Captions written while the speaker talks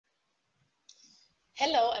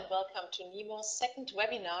Hello and welcome to NEMO's second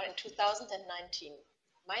webinar in 2019.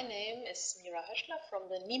 My name is Mira Höschler from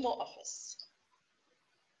the NEMO office.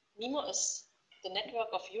 NEMO is the network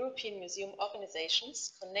of European museum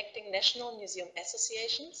organizations connecting national museum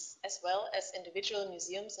associations as well as individual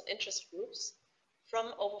museums and interest groups from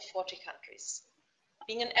over 40 countries.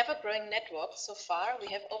 Being an ever-growing network, so far we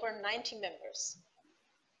have over 90 members.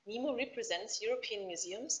 NEMO represents European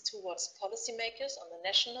museums towards policymakers on the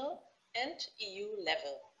national and EU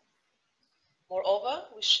level. Moreover,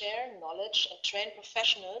 we share knowledge and train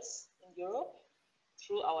professionals in Europe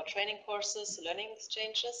through our training courses, learning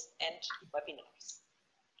exchanges, and webinars.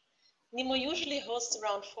 NEMO usually hosts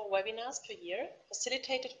around 4 webinars per year,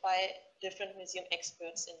 facilitated by different museum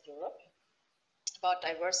experts in Europe about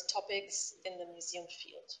diverse topics in the museum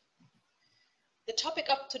field. The topic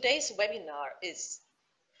of today's webinar is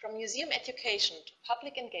From Museum Education to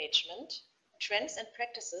Public Engagement, Trends and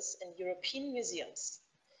Practices in European Museums,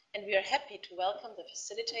 and we are happy to welcome the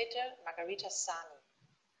facilitator, Margherita Sani.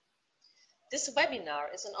 This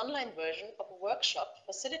webinar is an online version of a workshop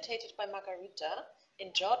facilitated by Margherita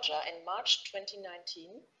in Georgia in March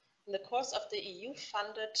 2019 in the course of the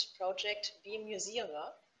EU-funded project Be a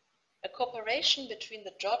Museumer, a cooperation between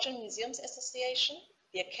the Georgian Museums Association,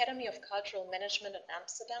 the Academy of Cultural Management in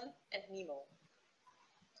Amsterdam, and NEMO.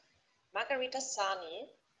 Margherita Sani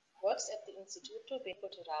works at the Istituto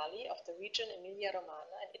Culturali of the Region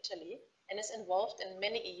Emilia-Romagna in Italy and is involved in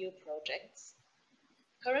many EU projects.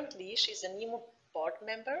 Currently, she is a NEMO board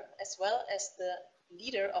member as well as the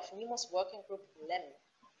leader of NEMO's working group LEM,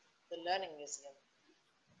 the Learning Museum.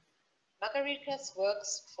 Margherita's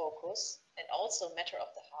work's focus, and also matter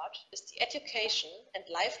of the heart, is the education and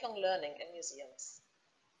lifelong learning in museums.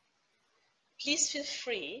 Please feel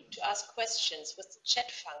free to ask questions with the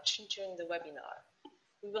chat function during the webinar.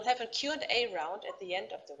 We will have a Q&A round at the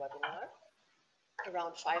end of the webinar,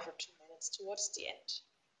 around 5 or 2 minutes towards the end.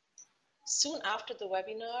 Soon after the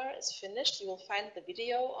webinar is finished, you will find the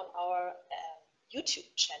video on our YouTube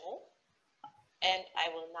channel. And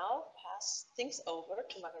I will now pass things over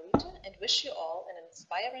to Margherita and wish you all an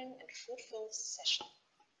inspiring and fruitful session.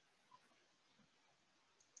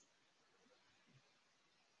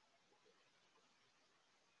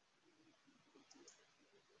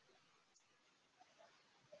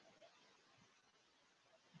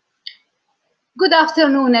 Good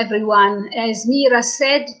afternoon, everyone. As Mira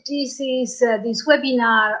said, this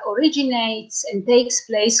webinar originates and takes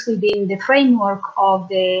place within the framework of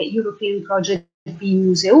the European project Be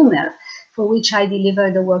Museumer, for which I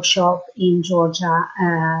delivered a workshop in Georgia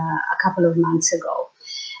a couple of months ago.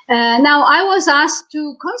 Now, I was asked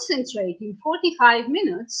to concentrate in 45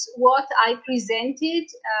 minutes what I presented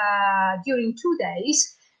during 2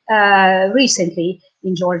 days recently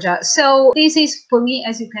in Georgia. So this is, for me,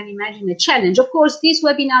 as you can imagine, a challenge. Of course, this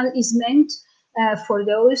webinar is meant for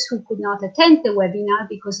those who could not attend the webinar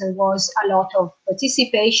because there was a lot of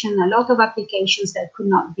participation, a lot of applications that could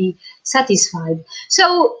not be satisfied.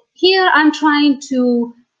 So here I'm trying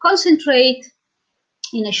to concentrate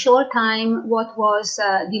in a short time what was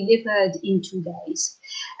delivered in 2 days.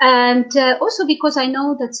 And also because I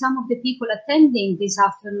know that some of the people attending this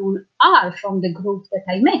afternoon are from the group that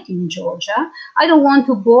I met in Georgia, I don't want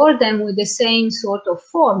to bore them with the same sort of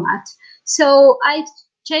format. So I've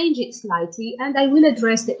changed it slightly, and I will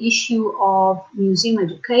address the issue of museum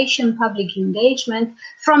education, public engagement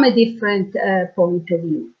from a different point of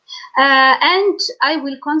view. And I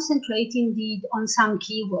will concentrate indeed on some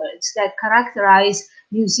keywords that characterize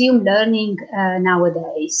museum learning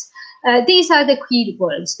nowadays. These are the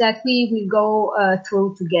keywords that we will go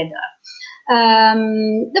through together.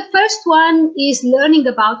 The first one is learning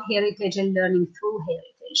about heritage and learning through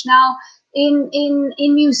heritage. Now, in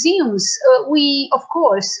museums, of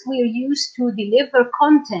course, we're used to deliver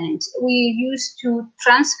content. We're used to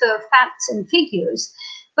transfer facts and figures.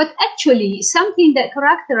 But actually, something that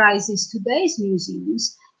characterizes today's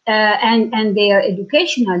museums and their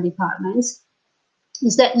educational departments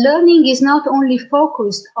is that learning is not only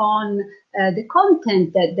focused on the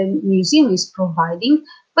content that the museum is providing,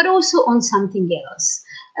 but also on something else.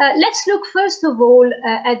 Let's look first of all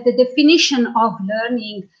at the definition of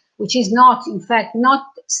learning, which is not, in fact, not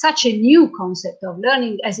such a new concept of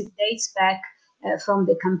learning as it dates back from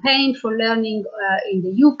the campaign for learning in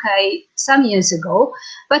the UK some years ago,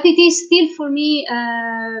 but it is still for me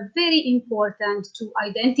very important to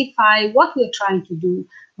identify what we're trying to do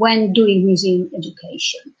when doing museum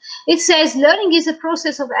education. It says learning is a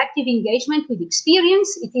process of active engagement with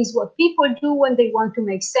experience. It is what people do when they want to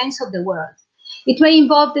make sense of the world. It may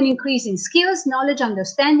involve an increase in skills, knowledge,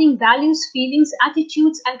 understanding, values, feelings,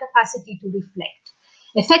 attitudes, and capacity to reflect.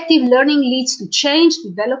 Effective learning leads to change,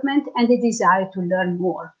 development, and the desire to learn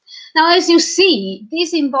more. Now, as you see,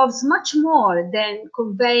 this involves much more than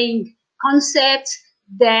conveying concepts,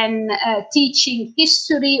 than teaching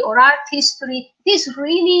history or art history. It is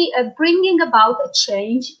really bringing about a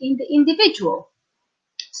change in the individual.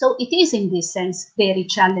 So it is, in this sense, very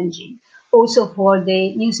challenging, also for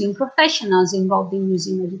the museum professionals involved in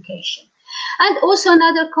museum education. And also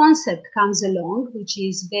another concept comes along, which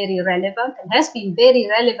is very relevant and has been very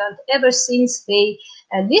relevant ever since the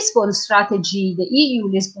Lisbon strategy, the EU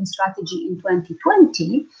Lisbon strategy in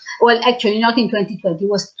 2020. Well, actually not in 2020, it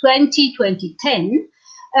was 2010.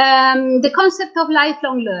 The concept of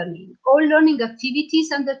lifelong learning, all learning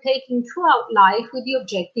activities undertaken throughout life with the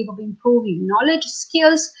objective of improving knowledge,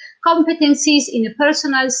 skills, competencies in a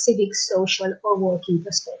personal, civic, social, or working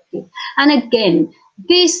perspective. And again,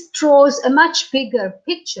 this draws a much bigger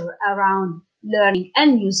picture around learning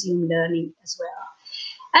and museum learning as well.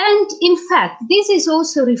 And in fact, this is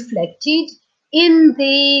also reflected in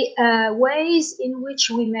the ways in which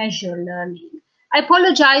we measure learning. I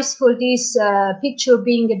apologize for this picture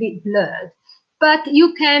being a bit blurred, but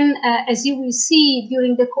you can, as you will see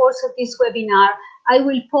during the course of this webinar, I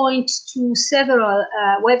will point to several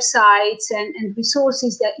websites and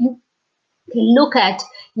resources that you can look at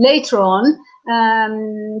later on,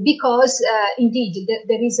 because indeed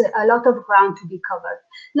there is a lot of ground to be covered.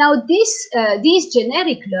 Now, these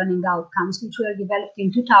generic learning outcomes, which were developed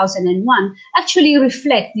in 2001, actually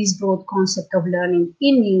reflect this broad concept of learning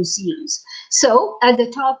in museums. So at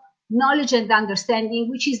the top, knowledge and understanding,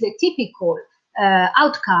 which is the typical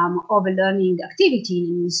outcome of a learning activity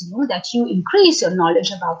in a museum, that you increase your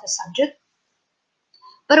knowledge about a subject,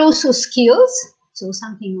 but also skills, so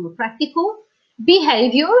something more practical,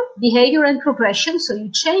 behavior and progression, so you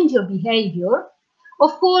change your behavior.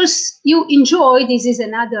 Of course, you enjoy, this is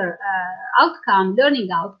another outcome, learning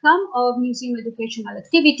outcome of museum educational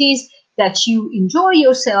activities, that you enjoy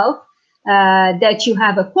yourself, that you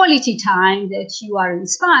have a quality time, that you are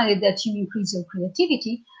inspired, that you increase your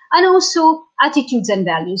creativity, and also attitudes and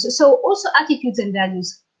values. So also attitudes and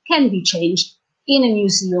values can be changed in a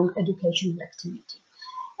museum educational activity.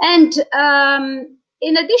 And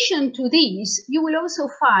in addition to these, you will also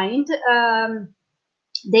find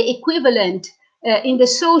the equivalent in the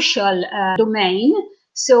social domain,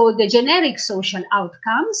 so the generic social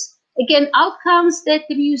outcomes, again, outcomes that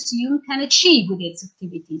the museum can achieve with its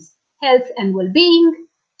activities: health and well-being,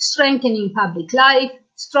 strengthening public life,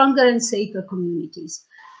 stronger and safer communities.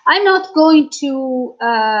 I'm not going to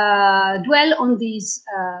dwell on these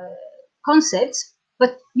concepts,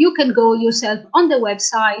 but you can go yourself on the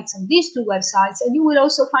websites, on these two websites, and you will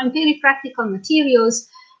also find very practical materials,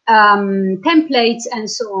 templates, and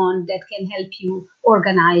so on, that can help you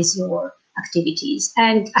organize your activities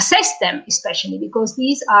and assess them, especially because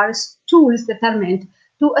these are tools that are meant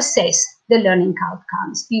to assess the learning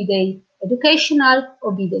outcomes, be they educational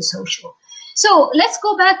or be they social. So let's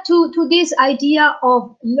go back to this idea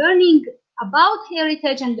of learning about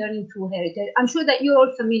heritage and learning through heritage. I'm sure that you're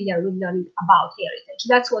all familiar with learning about heritage.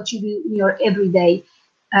 That's what you do in your everyday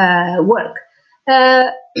work.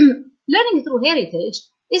 Learning through heritage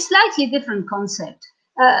is slightly different concept.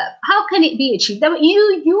 How can it be achieved?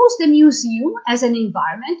 You use the museum as an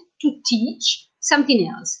environment to teach something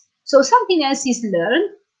else. So something else is learned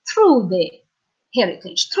through the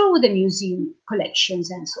heritage, through the museum collections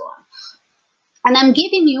and so on. And I'm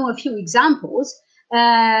giving you a few examples.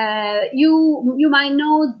 You might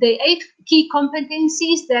know the 8 key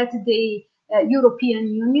competencies that the European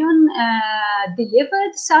Union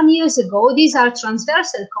delivered some years ago. These are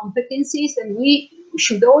transversal competencies, and we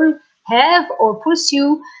should all have or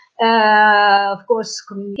pursue, of course,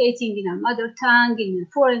 communicating in our mother tongue, in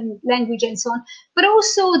a foreign language, and so on, but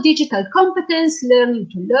also digital competence, learning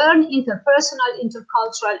to learn, interpersonal,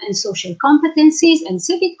 intercultural, and social competencies, and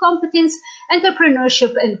civic competence,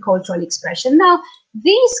 entrepreneurship, and cultural expression. Now,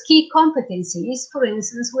 these key competencies, for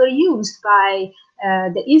instance, were used by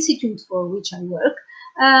the institute for which I work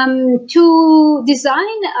to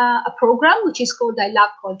design a program which is called I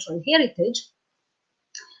Love Cultural Heritage,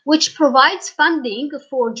 which provides funding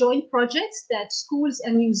for joint projects that schools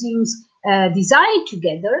and museums design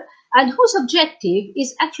together, and whose objective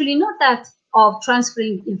is actually not that of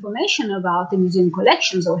transferring information about the museum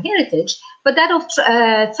collections or heritage, but that of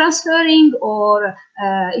transferring or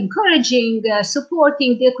encouraging,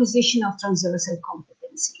 supporting the acquisition of transversal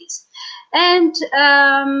competencies. And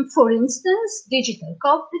for instance, digital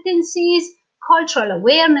competencies, cultural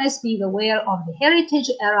awareness, being aware of the heritage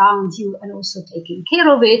around you and also taking care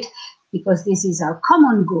of it, because this is our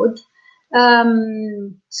common good.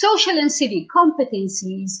 Social and civic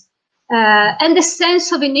competencies, and the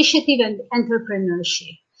sense of initiative and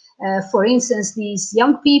entrepreneurship. For instance, these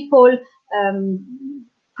young people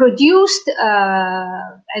produced,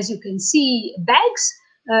 as you can see, bags,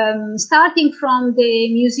 starting from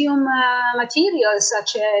the museum materials,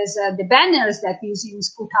 such as the banners that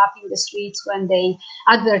museums put up in the streets when they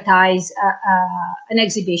advertise an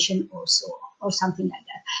exhibition or something like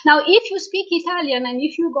that. Now, if you speak Italian and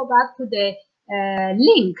if you go back to the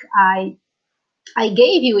link I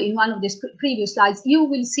gave you in one of the previous slides, you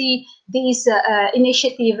will see this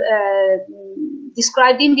initiative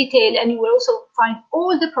described in detail, and you will also find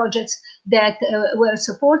all the projects that were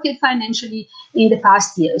supported financially in the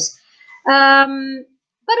past years.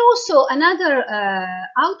 But also another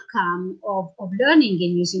outcome of learning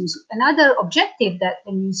in museums, another objective that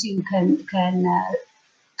the museum can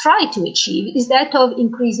try to achieve is that of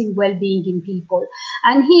increasing well-being in people.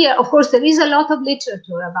 And here, of course, there is a lot of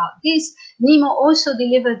literature about this. NEMO also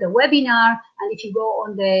delivered a webinar, and if you go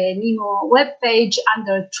on the NEMO webpage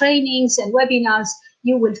under trainings and webinars,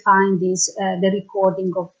 you will find this the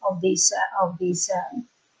recording of this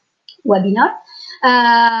webinar.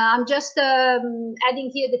 I'm just adding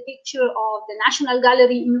here the picture of the National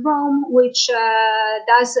Gallery in Rome, which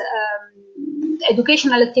does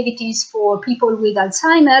educational activities for people with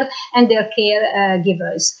Alzheimer and their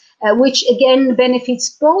caregivers, which again benefits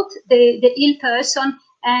both the ill person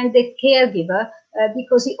and the caregiver,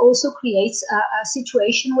 because it also creates a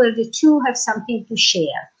situation where the two have something to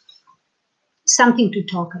share, something to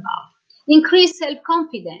talk about. Increased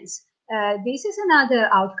self-confidence. This is another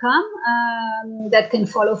outcome that can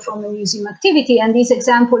follow from a museum activity, and this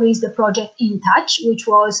example is the project In Touch, which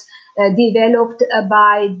was developed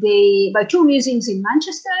by two museums in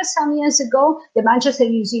Manchester some years ago, the Manchester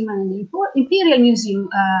Museum and the Imperial Museum,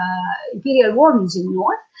 Imperial War Museum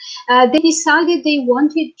North. They decided they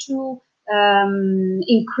wanted to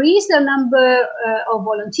increase the number of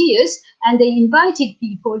volunteers, and they invited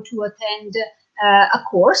people to attend a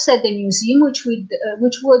course at the museum, which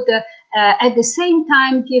would at the same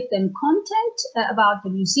time give them content about the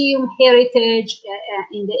museum heritage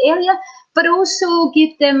in the area, but also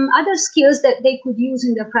give them other skills that they could use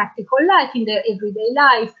in their practical life, in their everyday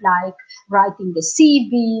life, like writing the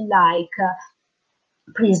CV, like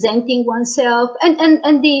presenting oneself,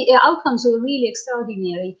 and the outcomes were really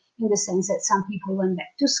extraordinary, in the sense that some people went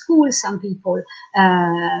back to school, some people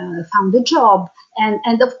found a job,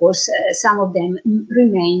 and of course some of them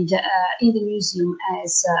remained in the museum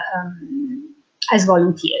as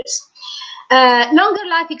volunteers. Longer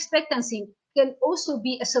life expectancy can also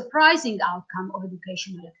be a surprising outcome of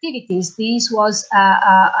educational activities. This was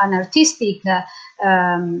an artistic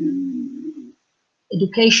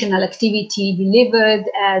educational activity delivered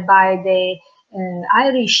by the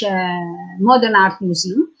Irish Modern Art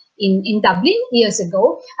Museum in Dublin years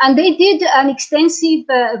ago, and they did an extensive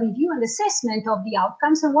review and assessment of the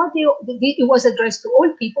outcomes, and what it was addressed to all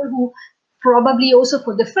people who probably also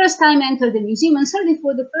for the first time entered the museum, and certainly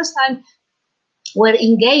for the first time were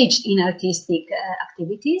engaged in artistic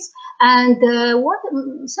activities. And what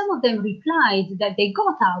some of them replied that they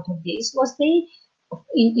got out of this was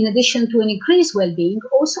in addition to an increased well-being,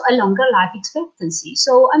 also a longer life expectancy.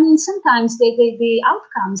 So, I mean, sometimes the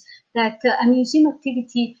outcomes that a museum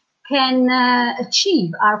activity can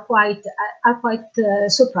achieve are quite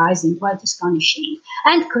surprising, quite astonishing.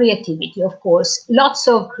 And creativity, of course, lots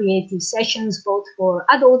of creative sessions, both for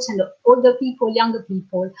adults and older people, younger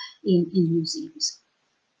people in museums.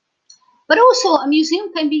 But also, a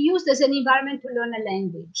museum can be used as an environment to learn a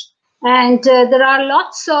language. And there are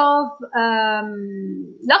lots of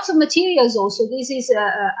materials also. This is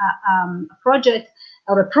a project,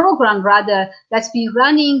 or a program rather, that's been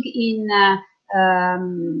running in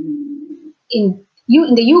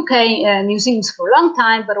the UK museums for a long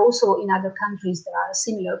time, but also in other countries there are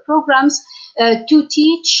similar programs to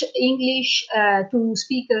teach English to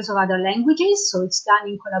speakers of other languages. So it's done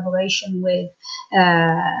in collaboration with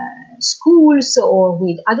schools or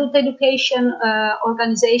with adult education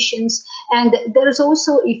organizations. And there's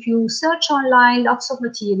also, if you search online, lots of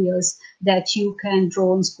materials that you can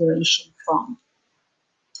draw inspiration from.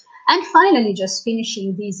 And finally, just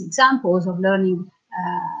finishing these examples of learning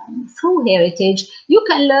through heritage, you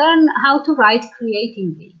can learn how to write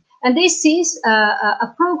creatively. And this is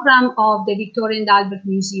a program of the Victoria and Albert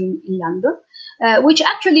Museum in London, which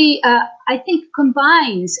actually, I think,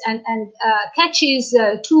 combines and catches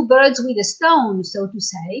two birds with a stone, so to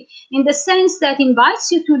say, in the sense that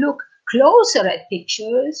invites you to look closer at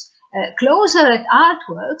pictures, closer at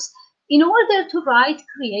artworks, in order to write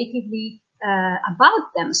creatively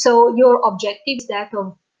about them. So your objective is that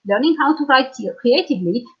of learning how to write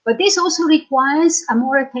creatively, but this also requires a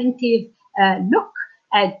more attentive look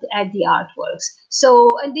at the artworks. So,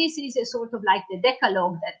 and this is a sort of like the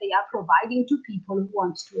decalogue that they are providing to people who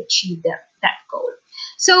want to achieve that goal.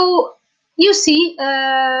 So you see,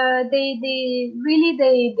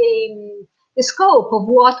 the scope of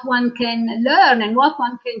what one can learn and what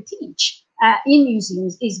one can teach in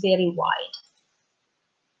museums is very wide.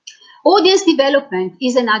 Audience development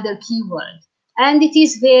is another keyword, and it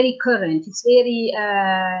is very current. It's very,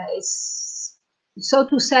 it's, so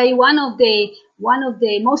to say, one of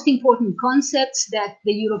the most important concepts that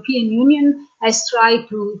the European Union has tried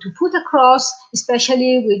to put across,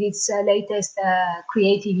 especially with its latest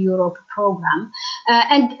Creative Europe program.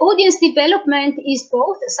 And audience development is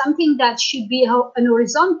both something that should be an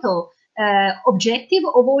horizontal objective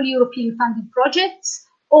of all European funded projects,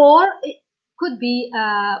 or it could be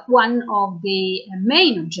one of the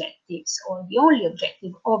main objectives or the only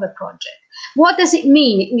objective of a project. What does it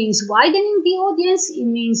mean? It means widening the audience, it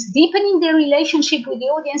means deepening the relationship with the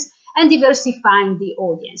audience, and diversifying the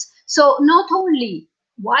audience. So not only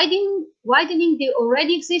widening the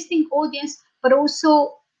already existing audience, but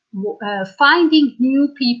also finding new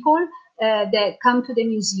people that come to the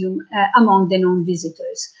museum among the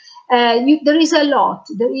non-visitors. There is a lot.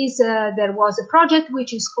 There was a project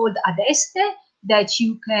which is called Adeste that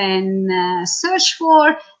you can search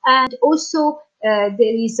for, and also there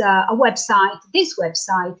is a website, this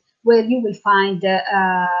website, where you will find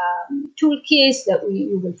toolkits, that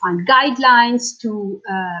you will find guidelines to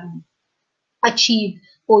achieve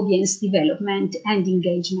audience development and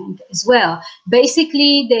engagement as well.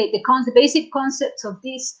 Basically, the basic concepts of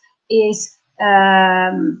this is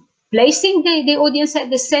placing the audience at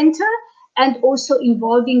the center, and also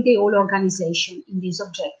involving the whole organization in this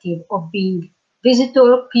objective of being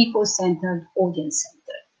visitor, people-centered,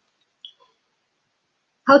 audience-centered.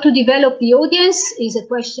 How to develop the audience is a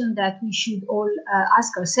question that we should all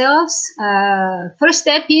ask ourselves. First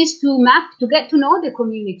step is to get to know the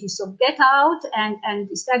community. So get out and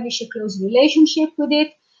establish a close relationship with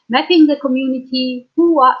it, mapping the community,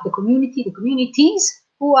 the communities,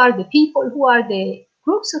 who are the people, who are the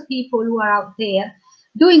groups of people who are out there,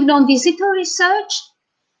 doing non-visitor research,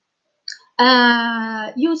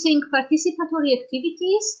 using participatory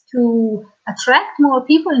activities to attract more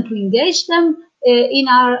people and to engage them in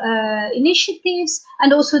our initiatives,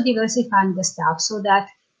 and also diversifying the staff so that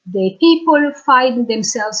the people find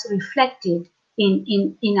themselves reflected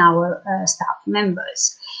in our staff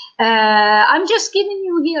members. I'm just giving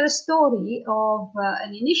you here a story of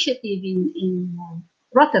an initiative in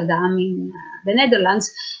Rotterdam, in the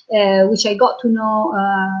Netherlands, which I got to know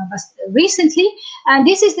recently. And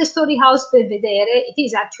this is the Story House Belvedere. It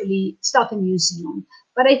is actually, it's not a museum,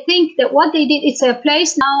 but I think that what they did, it's a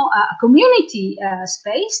place now, a community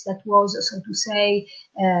space that was, so to say,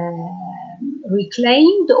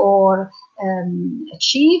 reclaimed or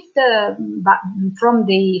achieved from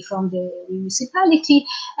the municipality,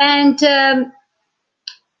 and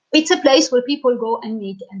it's a place where people go and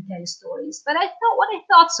meet and tell stories. But I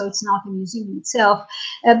thought, so it's not a museum itself,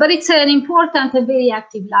 but it's an important and very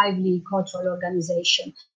active, lively cultural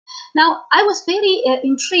organization. Now, I was very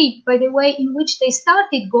intrigued by the way in which they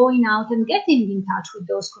started going out and getting in touch with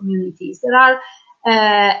those communities. There are,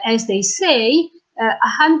 as they say,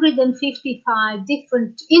 155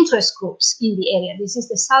 different interest groups in the area. This is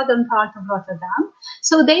the southern part of Rotterdam.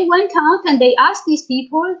 So they went out and they asked these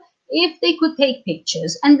people if they could take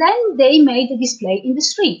pictures, and then they made a display in the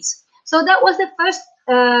streets. So that was the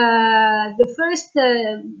first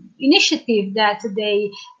initiative that they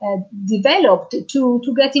developed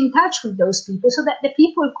to get in touch with those people, so that the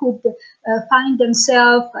people could find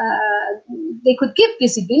themselves, they could give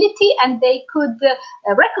visibility, and they could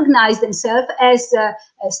recognize themselves as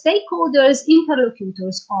stakeholders,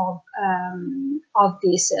 interlocutors of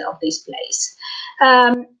this place.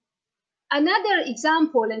 Another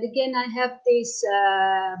example, and again, I have this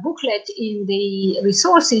booklet in the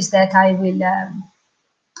resources that I will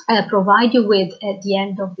provide you with at the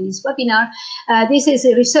end of this webinar. This is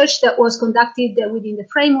a research that was conducted within the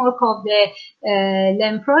framework of the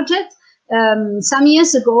LEM project some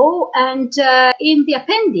years ago, and in the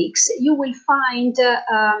appendix you will find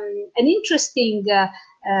an interesting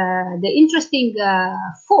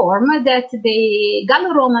form that the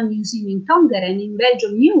Gallo-Roman Museum in Tongeren in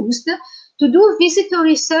Belgium used to do visitor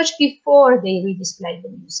research before they redisplayed the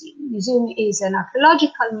museum. The museum is an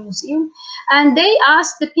archaeological museum, and they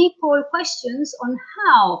asked the people questions on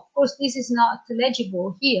how, of course this is not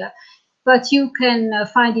legible here, but you can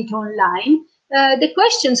find it online. The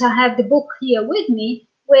questions, I have the book here with me,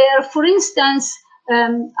 where, for instance,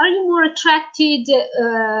 Are you more attracted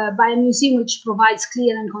by a museum which provides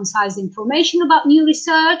clear and concise information about new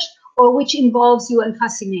research, or which involves you and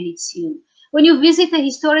fascinates you? When you visit a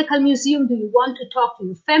historical museum, do you want to talk to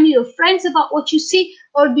your family or friends about what you see,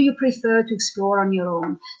 or do you prefer to explore on your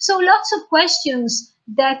own? So lots of questions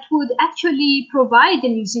that would actually provide the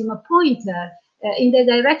museum a pointer in the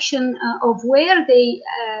direction of where they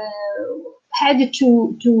had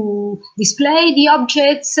to display the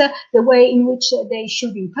objects, the way in which they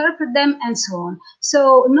should interpret them, and so on.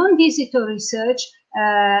 So non-visitor research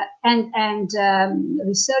and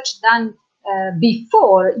research done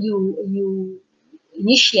before you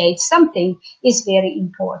initiate something is very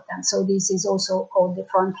important. So this is also called the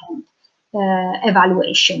front-end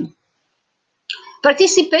evaluation.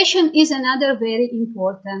 Participation is another very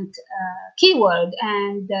important keyword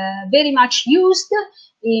and very much used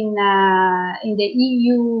in the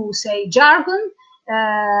EU, say, jargon,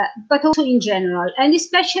 but also in general, and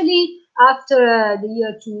especially after the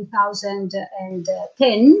year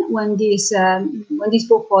 2010, when this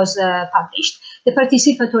book was published, The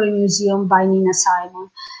Participatory Museum by Nina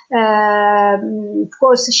Simon. Of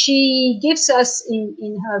course, she gives us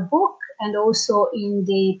in her book, and also in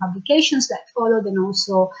the publications that followed, and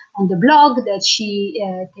also on the blog that she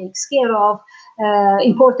takes care of,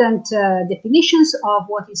 important definitions of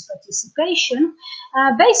what is participation.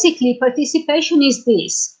 Basically, participation is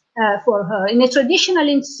this for her. In a traditional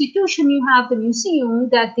institution, you have the museum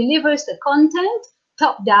that delivers the content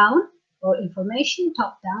top-down, or information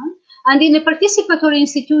top-down, and in a participatory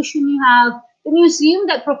institution, you have the museum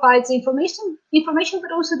that provides information,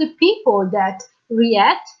 but also the people that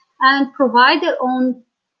react and provide their own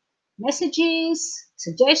messages,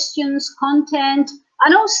 suggestions, content,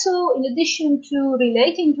 and also, in addition to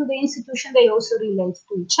relating to the institution, they also relate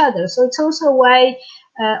to each other. So it's also a way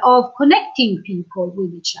of connecting people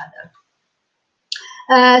with each other.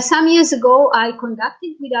 Some years ago, I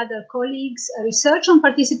conducted with other colleagues a research on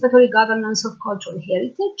participatory governance of cultural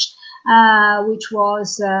heritage, which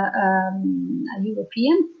was a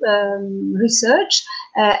European research,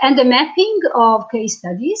 and a mapping of case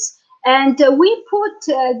studies. And we put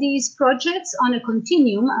these projects on a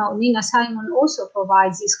continuum. Nina Simon also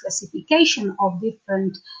provides this classification of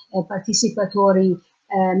different participatory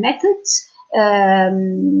methods.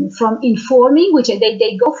 From informing, which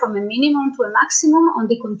they go from a minimum to a maximum on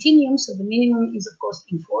the continuum. So the minimum is, of course,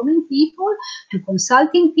 informing people, to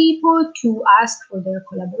consulting people, to ask for their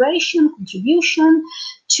collaboration, contribution,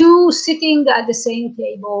 to sitting at the same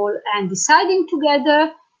table and deciding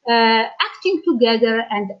together, acting together,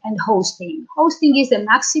 and hosting. Hosting is the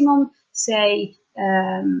maximum, say,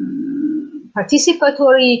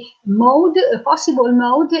 participatory mode, a possible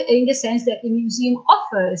mode, in the sense that the museum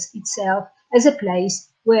offers itself as a place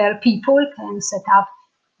where people can set up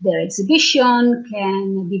their exhibition,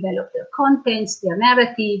 can develop their contents, their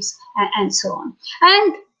narratives, and so on.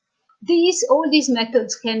 And all these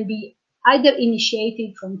methods can be either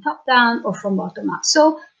initiated from top down or from bottom up.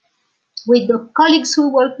 So with the colleagues who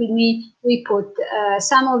work with me, we put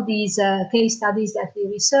some of these case studies that we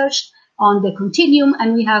researched on the continuum,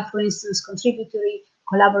 and we have, for instance, contributory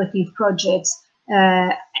collaborative projects,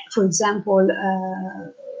 for example,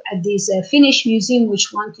 at this Finnish museum,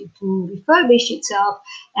 which wanted to refurbish itself,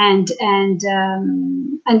 and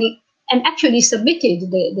actually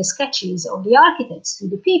submitted the sketches of the architects to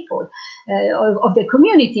the people of the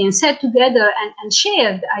community, and sat together and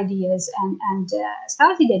shared ideas and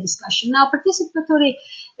started a discussion. Now, participatory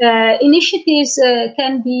initiatives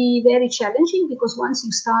can be very challenging, because once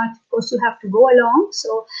you start, of course, you have to go along.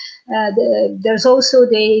 So there's also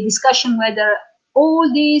the discussion whether all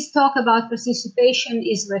this talk about participation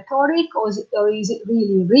is rhetoric, or is it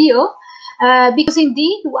really real? Because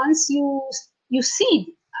indeed, once you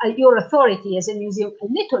see your authority as a museum a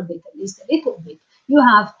little bit, at least a little bit, you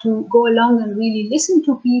have to go along and really listen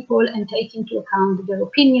to people and take into account their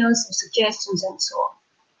opinions, their suggestions, and so on.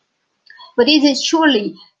 But it is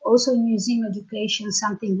surely also in museum education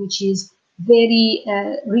something which is very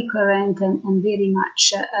recurrent and very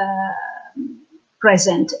much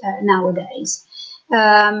present nowadays.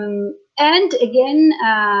 And again,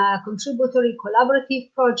 contributory collaborative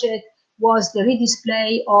project was the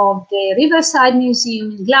redisplay of the Riverside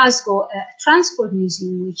Museum in Glasgow, a transport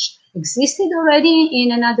museum which existed already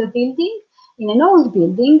in another building, in an old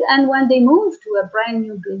building, and when they moved to a brand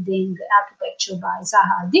new building, architecture by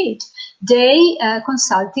Zaha Hadid, they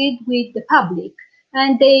consulted with the public.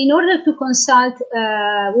 And they, in order to consult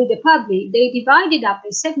with the public, they divided up,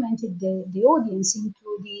 they segmented the audience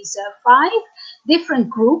into these 5 different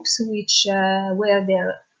groups, which were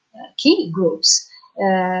their key groups,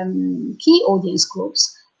 key audience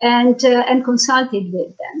groups. and consulted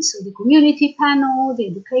with them. So the community panel, the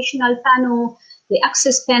educational panel, the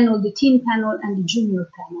access panel, the teen panel, and the junior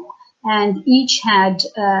panel. And each had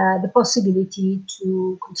the possibility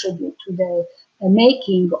to contribute to the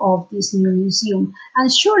making of this new museum.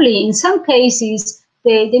 And surely, in some cases,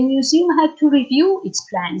 the museum had to review its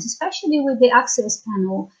plans, especially with the access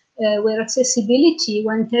panel, where accessibility,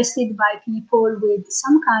 when tested by people with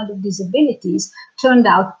some kind of disabilities, turned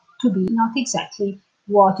out to be not exactly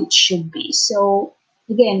what it should be. So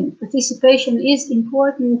again, participation is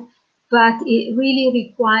important, but it really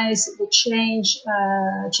requires the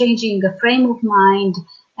changing the frame of mind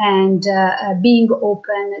and being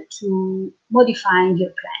open to modifying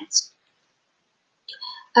your plans.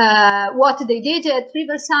 What they did at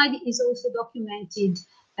Riverside is also documented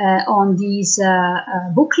on these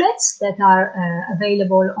booklets that are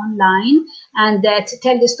available online and that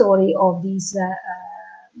tell the story of these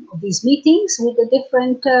meetings with the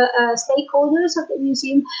different stakeholders of the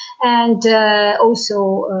museum, and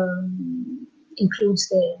also includes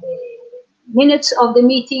the minutes of the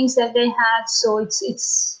meetings that they had. So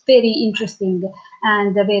it's very interesting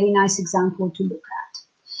and a very nice example to look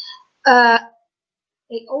at.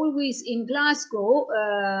 Always in Glasgow,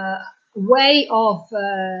 way of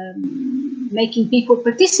making people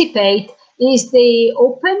participate is the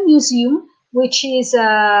Open Museum, which is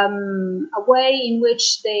a way in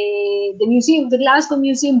which the museum, the Glasgow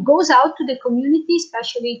Museum, goes out to the community,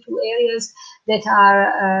 especially to areas that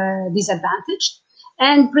are disadvantaged,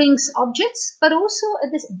 and brings objects, but also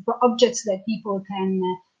objects that people can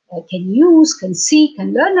use, can see,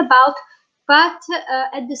 can learn about. But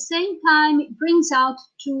at the same time, it brings out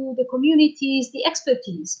to the communities the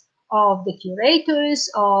expertise of the curators,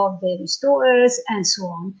 of the restorers, and so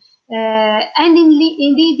on. And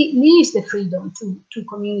indeed, it leaves the freedom to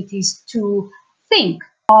communities to think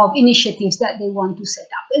of initiatives that they want to set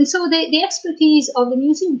up. And so the expertise of the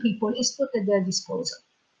museum people is put at their disposal.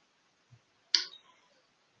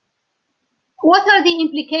 What are the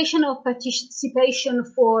implications of participation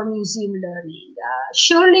for museum learning?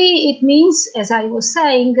 Surely it means, as I was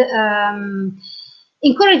saying,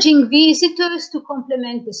 encouraging visitors to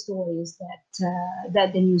complement the stories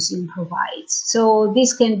that the museum provides. So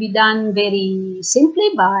this can be done very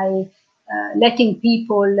simply by letting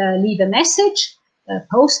people leave a message,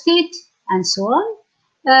 post it, and so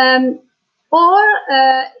on. Or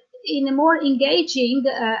in a more engaging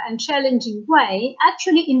and challenging way,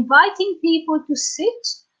 actually inviting people to sit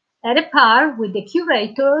at a par with the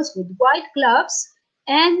curators with white gloves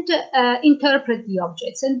and interpret the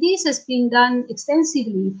objects. And this has been done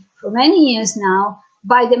extensively for many years now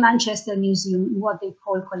by the Manchester Museum in what they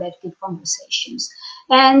call collective conversations.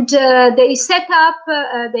 And they set up,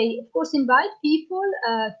 they of course invite people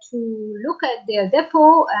to look at their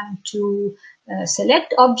depot and to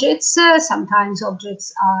select objects. Sometimes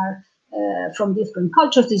objects are from different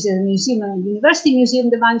cultures. This is a museum, a university museum,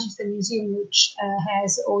 the Manchester Museum, which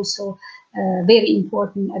has also very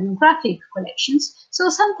important ethnographic collections. So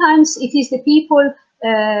sometimes it is the people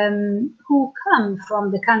who come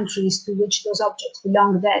from the countries to which those objects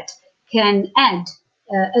belong that can add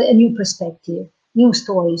a new perspective, new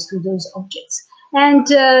stories to those objects. And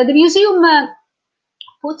the museum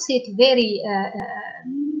puts it very,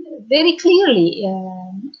 very clearly.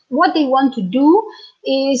 What they want to do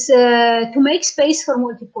is to make space for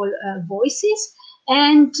multiple voices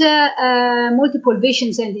and multiple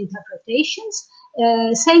visions and interpretations,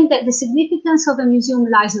 saying that the significance of a museum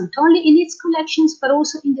lies not only in its collections, but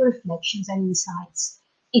also in the reflections and insights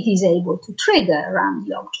it is able to trigger around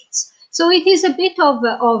the objects. So it is a bit of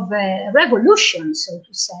a revolution, so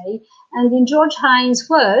to say, and in George Hines'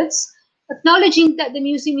 words, acknowledging that the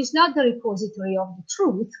museum is not the repository of the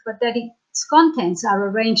truth, but that its contents are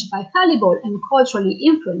arranged by fallible and culturally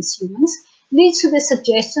influenced humans, leads to the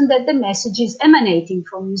suggestion that the messages emanating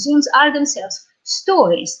from museums are themselves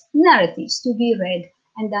stories, narratives to be read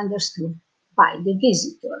and understood by the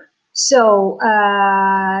visitor. So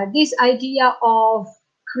this idea of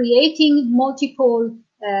creating multiple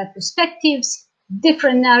perspectives,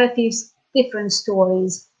 different narratives, different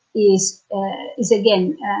stories is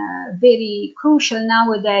again very crucial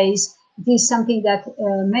nowadays. It is something that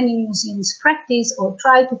many museums practice or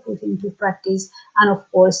try to put into practice, and of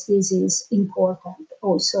course this is important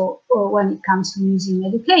also when it comes to museum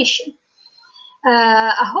education.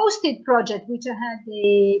 A hosted project which I had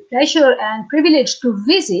the pleasure and privilege to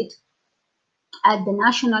visit at the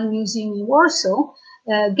National Museum in Warsaw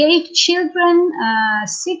gave children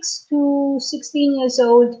 6 to 16 years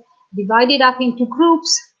old, divided up into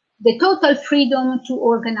groups, the total freedom to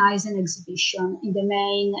organize an exhibition in the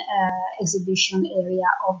main exhibition area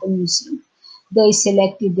of the museum. They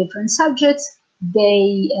selected different subjects.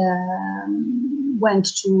 They went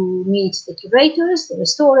to meet the curators, the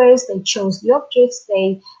restorers. They chose the objects.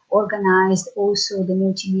 They organized also the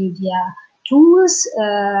multimedia tools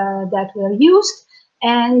that were used,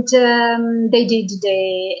 and they did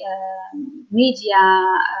the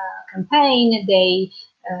media campaign. They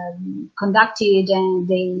conducted and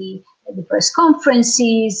the press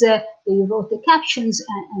conferences, they wrote the captions,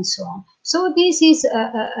 and so on. So this is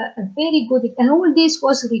a very good, and all this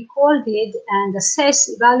was recorded and assessed,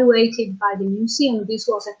 evaluated by the museum. This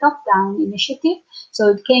was a top-down initiative, so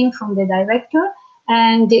it came from the director,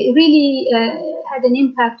 and it really had an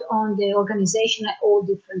impact on the organization at all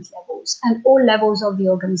different levels, and all levels of the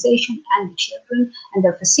organization, and the children and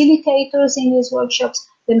their facilitators in these workshops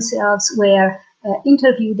themselves were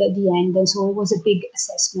interviewed at the end, and so it was a big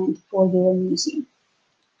assessment for the museum.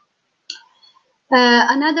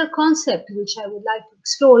 Another concept which I would like to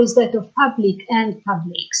explore is that of public and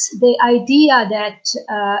publics. The idea that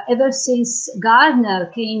ever since Gardner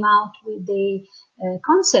came out with the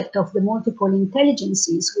concept of the multiple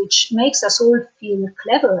intelligences, which makes us all feel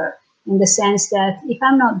cleverer, in the sense that if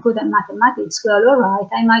I'm not good at mathematics, well, all right,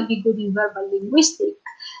 I might be good in verbal linguistics,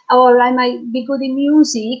 or I might be good in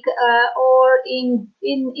music, or in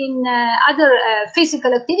other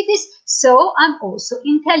physical activities, so I'm also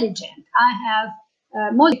intelligent. I have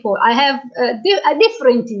multiple, I have a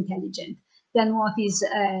different intelligence than what is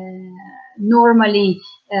normally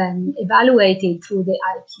evaluated through the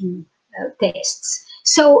IQ tests.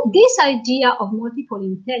 So this idea of multiple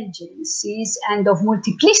intelligences and of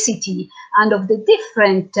multiplicity and of the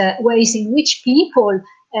different ways in which people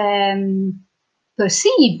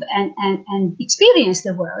perceive and experience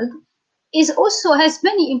the world is also has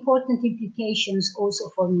many important implications also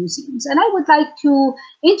for museums. And I would like to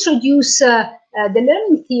introduce the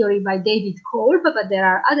learning theory by David Kolb, but there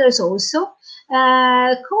are others also.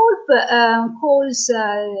 Kolb calls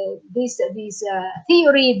this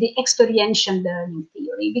theory the experiential learning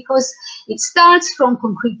theory, because it starts from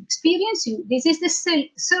concrete experience. This is the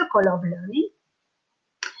circle of learning.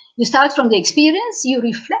 You start from the experience, you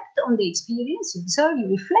reflect on the experience, you observe, you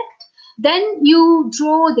reflect, then you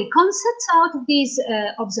draw the concepts out of this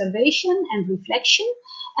observation and reflection,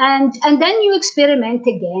 and then you experiment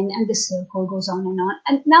again, and the circle goes on and on.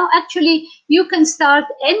 And now actually you can start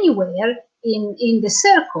anywhere in the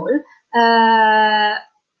circle,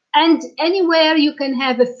 and anywhere you can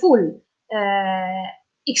have a full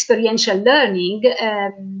experiential learning,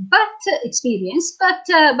 experience,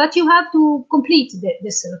 but you have to complete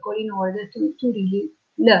the circle in order to really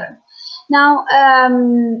learn. Now,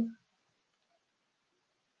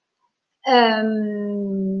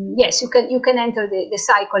 yes, you can enter the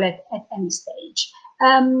cycle at any stage.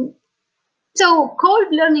 So,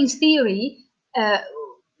 Kolb learning theory.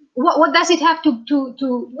 What does it have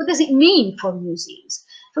what does it mean for museums?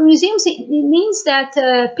 For museums, it means that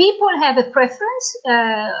people have a preference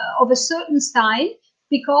of a certain style,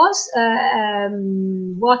 because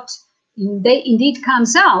what indeed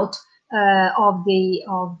comes out of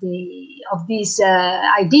this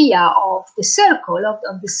idea of the circle,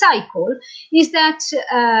 of the cycle, is that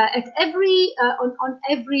at every on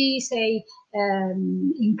every, say,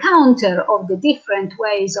 encounter of the different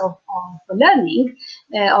ways of learning,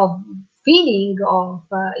 of feeling, of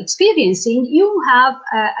experiencing, you have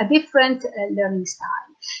a different learning style.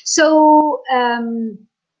 So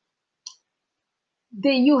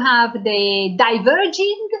you have the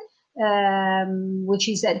diverging, which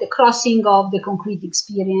is at the crossing of the concrete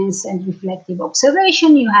experience and reflective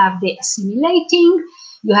observation. You have the assimilating,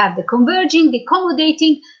 you have the converging, the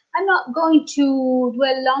accommodating. I'm not going to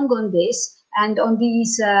dwell long on this, and on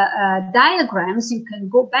these diagrams, you can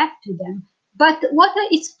go back to them. But what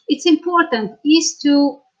it's important is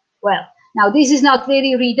to, well, now this is not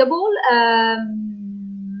very readable.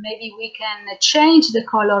 Maybe we can change the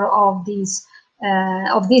color of this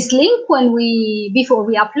link before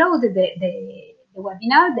we upload the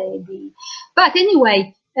webinar. But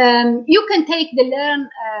anyway, you can take the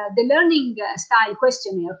learning style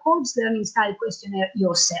questionnaire, Kolb's learning style questionnaire,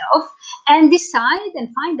 yourself, and decide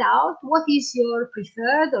and find out what is your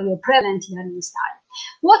preferred or your prevalent learning style.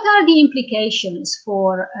 What are the implications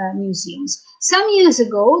for museums? Some years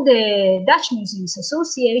ago, the Dutch Museums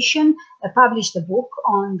Association published a book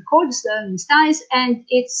on Kolb's learning styles and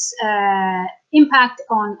its impact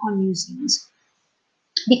on museums.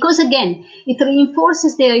 Because again, it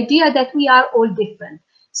reinforces the idea that we are all different.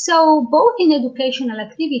 So both in educational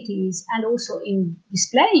activities and also in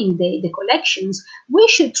displaying the collections, we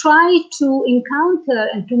should try to encounter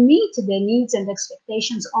and to meet the needs and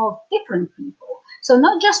expectations of different people. So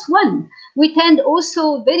not just one. We tend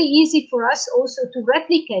also, very easy for us also to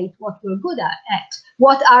replicate what we're good at,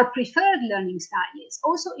 what our preferred learning style is,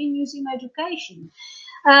 also in museum education.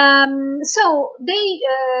 So they,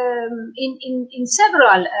 in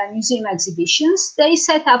several museum exhibitions, they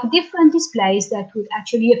set up different displays that would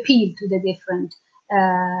actually appeal to the different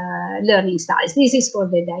learning styles. This is for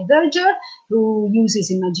the diverger, who uses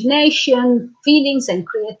imagination, feelings, and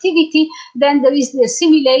creativity. Then there is the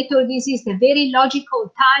simulator. This is the very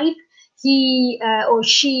logical type. He or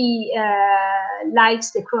she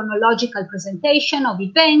likes the chronological presentation of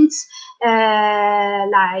events,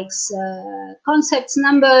 likes concepts,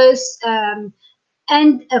 numbers,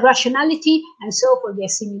 and rationality. And so for the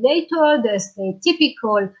assimilator, there's the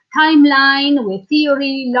typical timeline with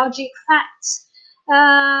theory, logic, facts.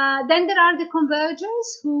 Then there are the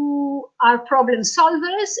convergers, who are problem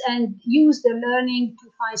solvers and use their learning to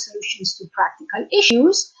find solutions to practical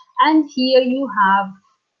issues. And here you have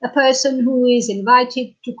a person who is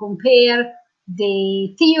invited to compare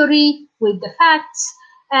the theory with the facts.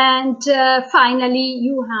 And finally,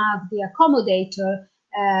 you have the accommodator,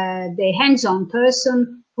 the hands-on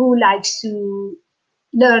person who likes to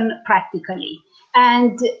learn practically.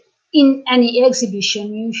 And in any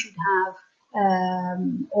exhibition, you should have,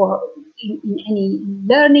 or in any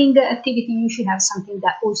learning activity, you should have something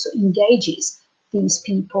that also engages these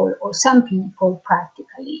people or some people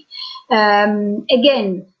practically.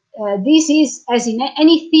 Again, this is, as in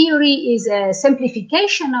any theory, is a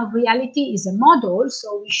simplification of reality, is a model,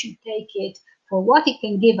 so we should take it for what it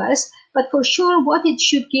can give us. But for sure, what it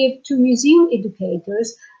should give to museum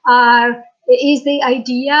educators is the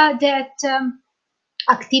idea that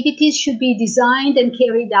activities should be designed and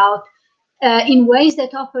carried out in ways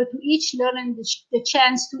that offer to each learner the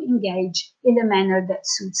chance to engage in the manner that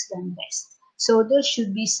suits them best. So there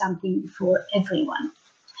should be something for everyone.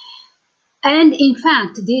 And in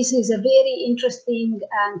fact, this is a very interesting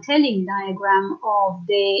and telling diagram of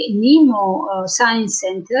the NEMO Science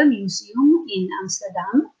Center Museum in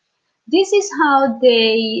Amsterdam. This is how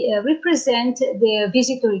they represent their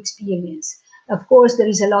visitor experience. Of course, there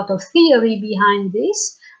is a lot of theory behind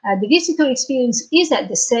this. The visitor experience is at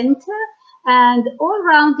the center, and all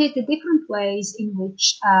around it, the different ways in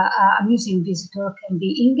which a museum visitor can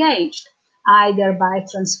be engaged, either by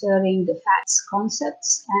transferring the facts,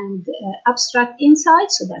 concepts, and abstract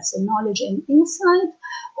insights, so that's the knowledge and insight,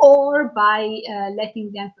 or by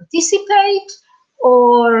letting them participate,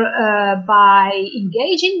 or by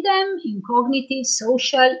engaging them in cognitive,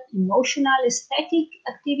 social, emotional, aesthetic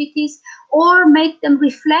activities, or make them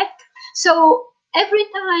reflect. So every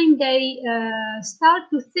time they start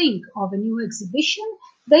to think of a new exhibition,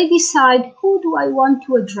 they decide, who do I want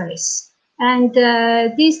to address? And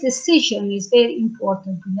this decision is very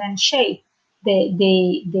important to then shape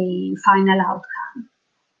the final outcome.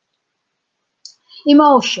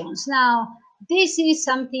 Emotions. Now, this is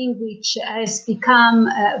something which has become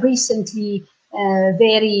recently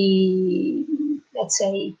very, let's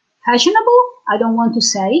say, fashionable. I don't want to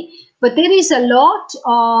say, but there is a lot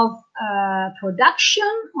of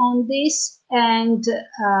production on this, and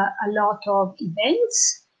a lot of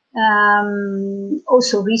events.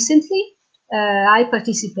 Also recently, I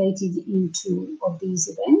participated in 2 of these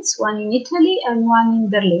events, one in Italy and one in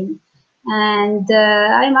Berlin. And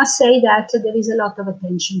I must say that there is a lot of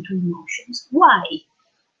attention to emotions. Why?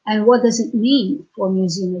 And what does it mean for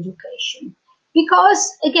museum education?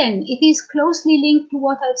 Because, again, it is closely linked to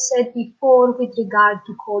what I've said before with regard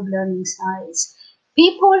to core learning styles.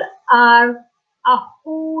 People are a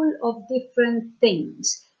whole of different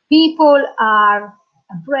things. People are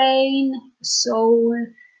a brain, a soul,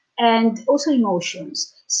 and also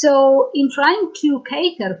emotions. So in trying to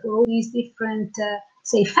cater for all these different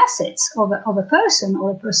say facets of a person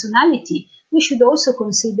or a personality, we should also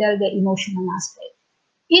consider the emotional aspect.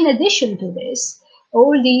 In addition to this,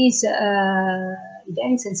 all these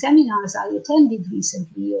events and seminars I attended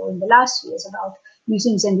recently or in the last years about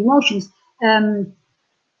museums and emotions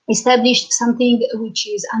established something which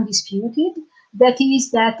is undisputed. That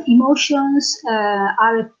is that emotions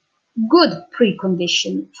are a good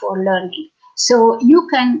precondition for learning. So you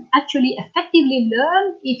can actually effectively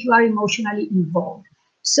learn if you are emotionally involved.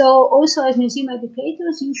 So also as museum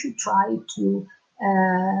educators, you should try to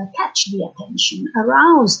catch the attention,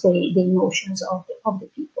 arouse the emotions of the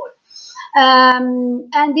people.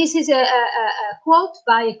 And this is a quote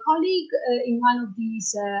by a colleague in one of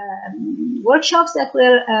these workshops that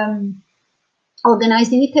were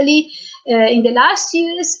organized in Italy in the last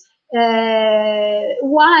years.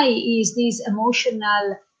 Why is this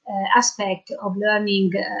emotional aspect of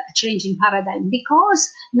learning a changing paradigm? Because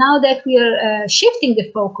now that we are shifting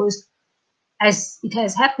the focus as it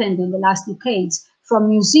has happened in the last decades, from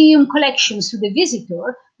museum collections to the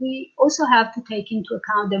visitor, we also have to take into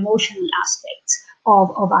account the emotional aspects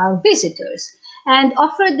of our visitors and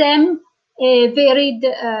offer them a varied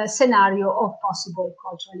scenario of possible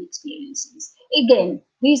cultural experiences. Again,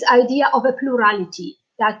 this idea of a plurality,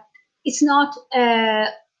 that it's not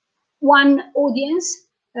one audience,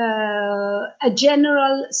 a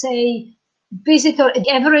general, say, visitor,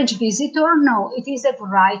 average visitor. No, it is a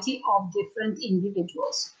variety of different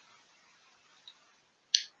individuals.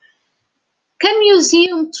 Can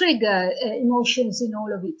museum trigger emotions in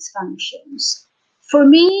all of its functions? For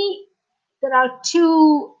me, there are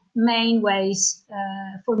two main ways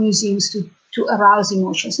for museums to arouse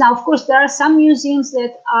emotions. Now, of course, there are some museums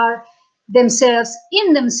that are themselves,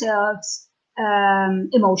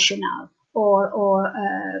 emotional, or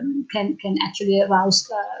can actually arouse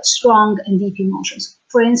strong and deep emotions.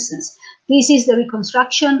 For instance, this is the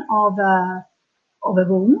reconstruction of a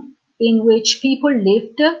room in which people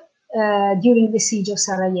lived during the siege of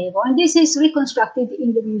Sarajevo, and this is reconstructed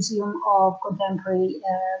in the Museum of Contemporary,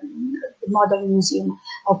 the Modern Museum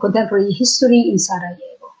of Contemporary History in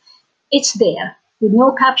Sarajevo. It's there with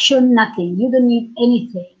no caption, nothing. You don't need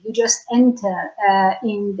anything. You just enter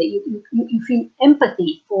you feel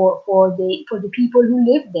empathy for the people who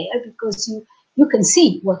live there, because you can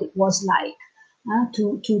see what it was like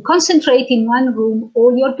to concentrate in one room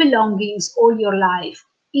all your belongings, all your life,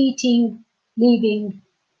 eating, living,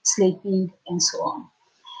 sleeping, and so on.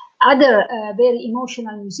 Other very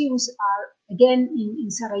emotional museums are, again, in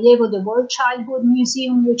Sarajevo, the World Childhood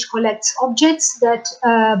Museum, which collects objects that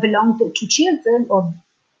belong to children, or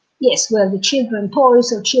yes, were the children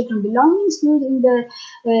toys or children belongings during the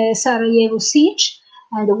Sarajevo siege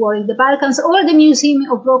and the war in the Balkans, or the Museum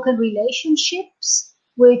of Broken Relationships,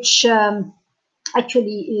 which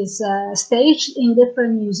actually is staged in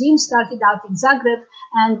different museums, started out in Zagreb,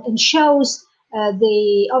 and shows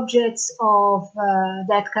the objects of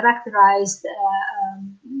that characterized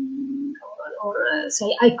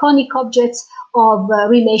say iconic objects of love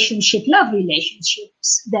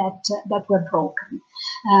relationships that were broken,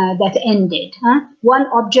 that ended. One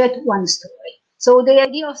object, one story. So the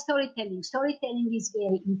idea of storytelling is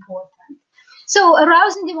very important. So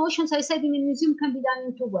arousing emotions, I said, in a museum can be done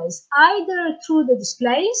in two ways, either through the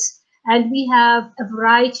displays, and we have a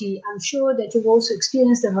variety. I'm sure that you've also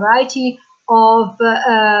experienced a variety of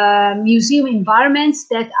museum environments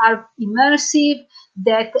that are immersive,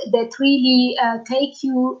 that really take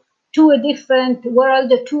you to a different world,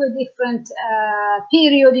 to a different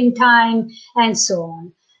period in time, and so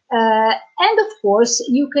on. And of course,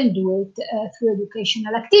 you can do it through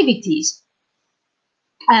educational activities.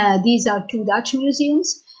 These are two Dutch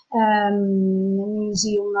museums.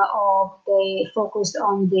 Museum focused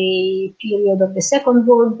on the period of the Second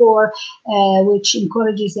World War, which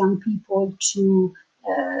encourages young people to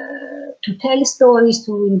tell stories,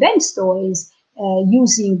 to invent stories,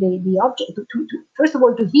 using the object, first of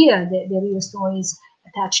all, to hear the real stories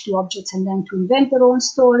attached to objects, and then to invent their own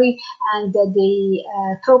story. And the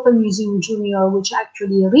Tropen Museum Junior, which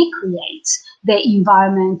actually recreates the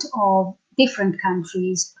environment of different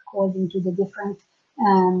countries according to the different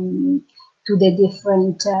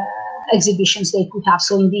exhibitions they put up.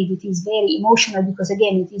 So indeed, it is very emotional, because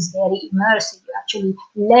again, it is very immersive. You actually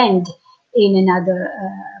land in another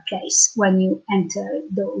place when you enter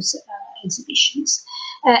those exhibitions.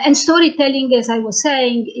 And storytelling, as I was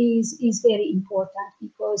saying, is very important,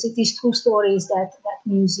 because it is through stories that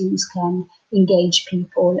museums can engage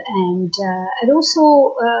people and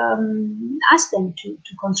also ask them to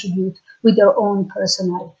contribute with their own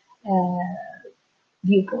personal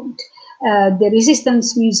viewpoint. The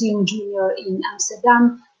Resistance Museum Junior in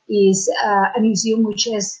Amsterdam is a museum which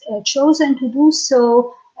has chosen to do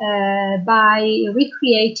so by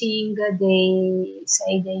recreating the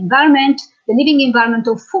environment, the living environment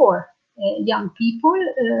of four young people,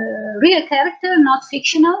 real character, not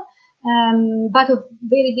fictional, but of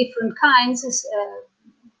very different kinds.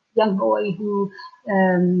 Young boy who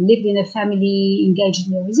lived in a family engaged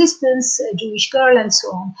in the resistance, a Jewish girl, and so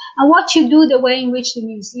on. And what you do, the way in which the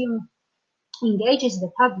museum engages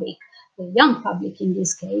the public, the young public in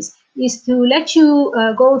this case, is to let you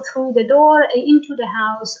go through the door into the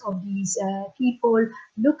house of these people,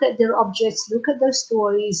 look at their objects, look at their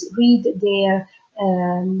stories, read their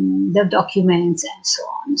documents, and so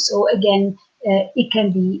on. So again, it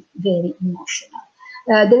can be very emotional.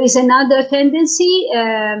 There is another tendency,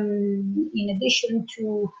 in addition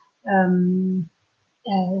to,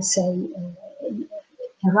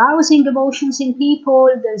 arousing emotions in people.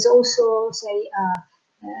 There's also,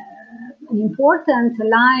 an important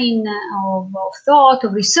line of thought,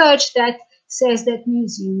 of research, that says that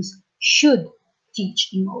museums should teach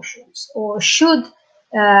emotions or should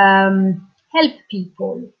help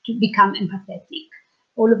people to become empathetic.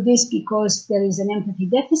 All of this because there is an empathy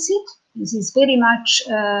deficit. This is very much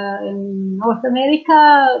in North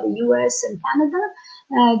America, the US and Canada,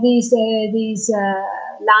 this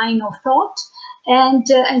line of thought.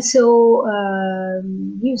 And so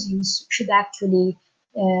museums should actually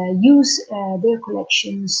use their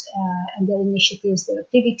collections and their initiatives, their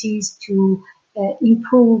activities to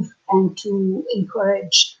improve and to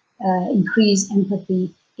encourage, increase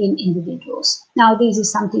empathy in individuals. Now, this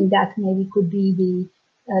is something that maybe could be the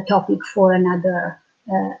topic for another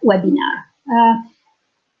webinar.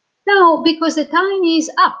 Now, because the time is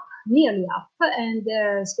up, nearly up, and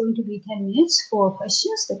there's going to be 10 minutes for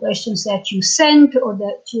questions, the questions that you sent or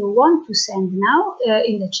that you want to send now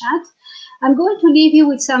in the chat. I'm going to leave you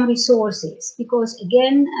with some resources because,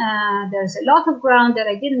 again, there's a lot of ground that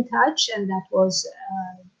I didn't touch and that was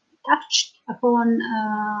touched upon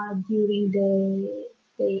during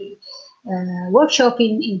the workshop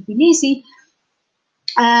in Tbilisi.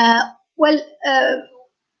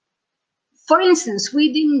 For instance,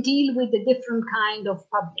 we didn't deal with the different kind of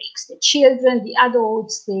publics, the children, the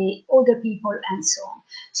adults, the older people, and so on.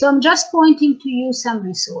 So I'm just pointing to you some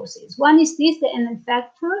resources. One is this, the NL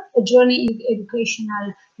Factor, a journey in the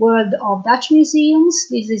educational world of Dutch museums.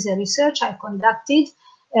 This is a research I conducted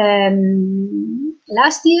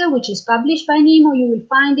last year, which is published by NEMO. You will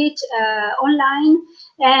find it online.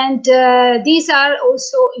 And these are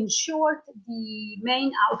also, in short, the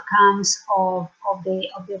main outcomes of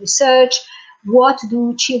the research. What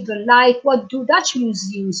do children like? What do Dutch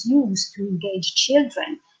museums use to engage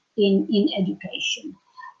children in education?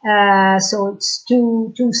 So it's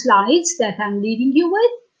two slides that I'm leaving you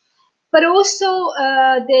with. But also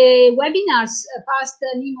the webinars, past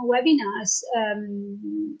NEMO webinars,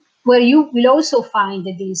 where you will also find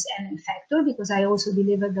this NL Factor, because I also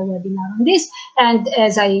delivered the webinar on this. And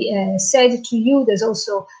as I said to you, there's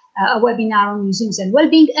also a webinar on museums and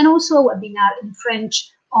well-being, and also a webinar in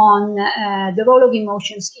French on the role of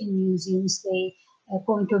emotions in museums, the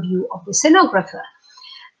point of view of the scenographer.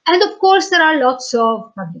 And of course, there are lots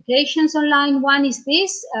of publications online. One is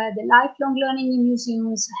this, the Lifelong Learning in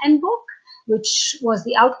Museums Handbook, which was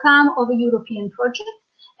the outcome of a European project.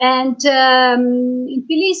 And in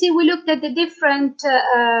Tbilisi, we looked at the different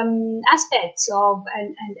aspects of,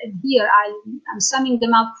 and here I'm summing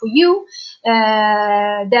them up for you,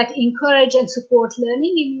 that encourage and support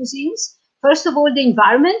learning in museums. First of all, the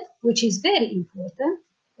environment, which is very important.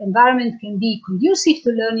 The environment can be conducive to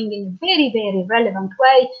learning in a very, very relevant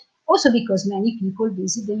way, also because many people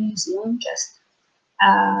visit the museum just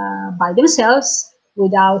by themselves,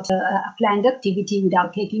 without a planned activity,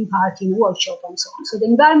 without taking part in a workshop and so on. So the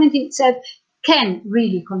environment itself can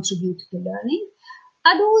really contribute to learning.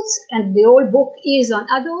 Adults, and the whole book is on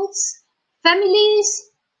adults, families,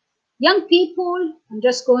 young people, I'm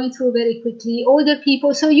just going through very quickly, older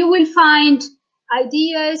people. So you will find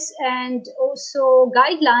ideas and also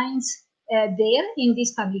guidelines there in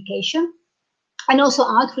this publication, and also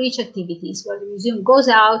outreach activities where the museum goes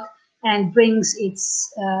out and brings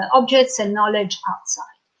its objects and knowledge outside.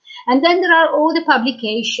 And then there are all the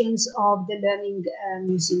publications of the Learning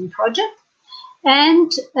Museum Project,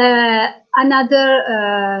 and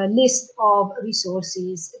another list of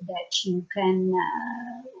resources that you can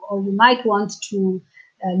or you might want to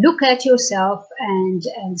look at yourself and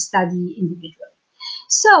study individually.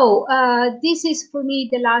 So this is for me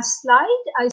the last slide.